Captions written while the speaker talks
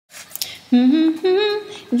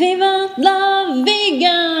Viva la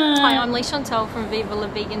Vegan! Hi, I'm Leigh-Chantelle from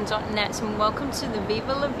VivaLaVegan.net and welcome to the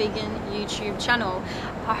Viva la Vegan YouTube channel.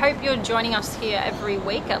 I hope you're joining us here every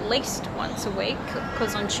week, at least once a week,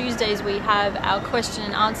 because on Tuesdays we have our question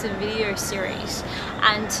and answer video series.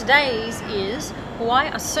 And today's is, why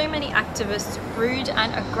are so many activists rude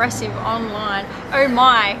and aggressive online? Oh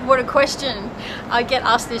my, what a question! I get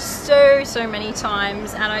asked this so many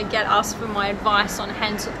times, and I get asked for my advice on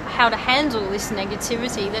how to handle this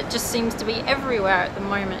negativity that just seems to be everywhere at the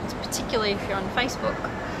moment, particularly if you're on Facebook.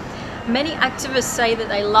 Many activists say that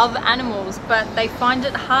they love animals, but they find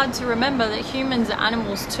it hard to remember that humans are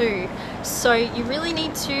animals too. So you really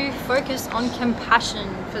need to focus on compassion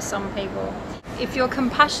for some people. If you're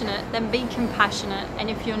compassionate, then be compassionate, and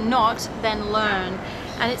if you're not, then learn.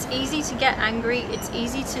 And it's easy to get angry, it's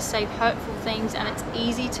easy to say hurtful things, and it's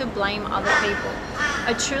easy to blame other people.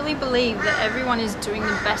 I truly believe that everyone is doing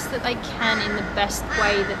the best that they can in the best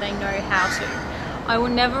way that they know how to. I will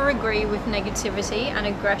never agree with negativity and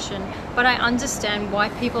aggression, but I understand why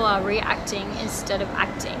people are reacting instead of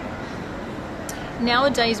acting.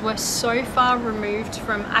 Nowadays, we're so far removed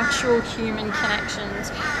from actual human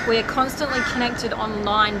connections. We are constantly connected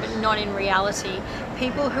online, but not in reality.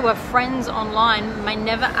 People who are friends online may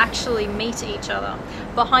never actually meet each other.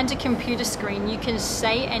 Behind a computer screen, you can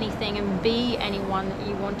say anything and be anyone that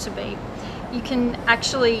you want to be. You can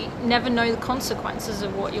actually never know the consequences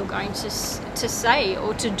of what you're going to say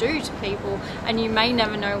or to do to people, and you may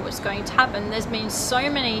never know what's going to happen. There's been so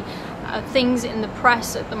many things in the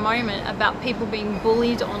press at the moment about people being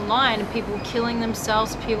bullied online, people killing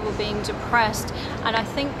themselves, people being depressed, and I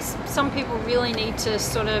think some people really need to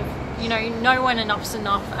sort of, know when enough's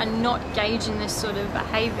enough and not engage in this sort of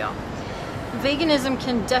behavior. Veganism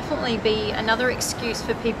can definitely be another excuse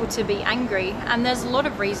for people to be angry, and there's a lot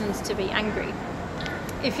of reasons to be angry.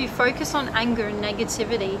 If you focus on anger and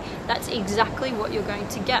negativity, that's exactly what you're going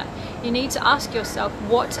to get. You need to ask yourself,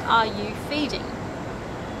 what are you feeding?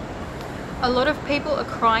 A lot of people are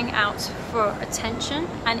crying out for attention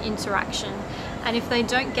and interaction, and if they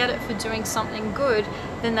don't get it for doing something good,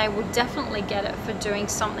 then they will definitely get it for doing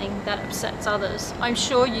something that upsets others. I'm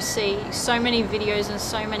sure you see so many videos and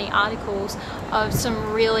so many articles of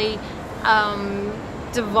some really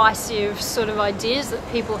divisive sort of ideas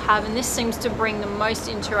that people have, and this seems to bring the most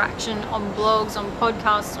interaction on blogs, on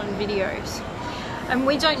podcasts, on videos. And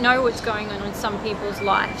we don't know what's going on in some people's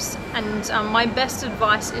lives, and my best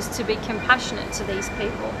advice is to be compassionate to these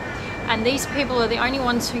people. And these people are the only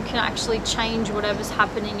ones who can actually change whatever's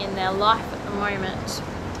happening in their life at the moment.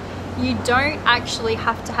 You don't actually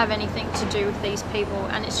have to have anything to do with these people,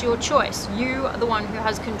 and it's your choice. You are the one who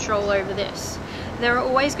has control over this. There are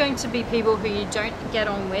always going to be people who you don't get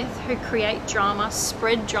on with, who create drama,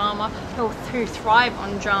 spread drama, or who thrive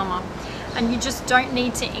on drama. And you just don't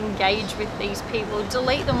need to engage with these people.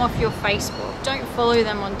 Delete them off your Facebook. Don't follow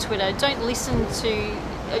them on Twitter. Don't listen to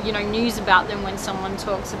news about them when someone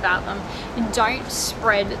talks about them. Don't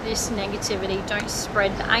spread this negativity. Don't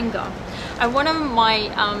spread the anger. And one of my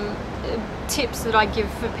tips that I give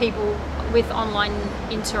for people with online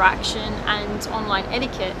interaction and online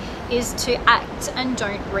etiquette is to act and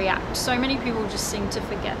don't react. So many people just seem to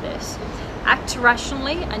forget this. Act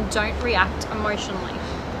rationally and don't react emotionally.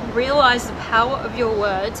 Realize the power of your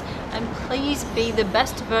words, and please be the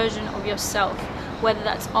best version of yourself, whether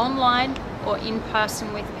that's online or in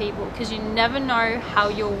person with people, because you never know how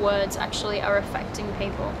your words actually are affecting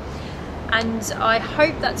people. And I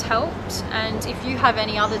hope that's helped, and if you have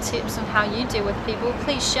any other tips on how you deal with people,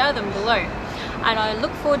 please share them below. And I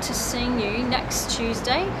look forward to seeing you next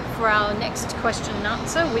Tuesday for our next question and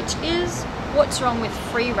answer, which is, what's wrong with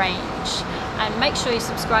free range? And make sure you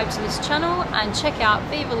subscribe to this channel and check out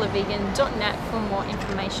VivaLaVegan.net for more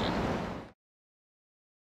information.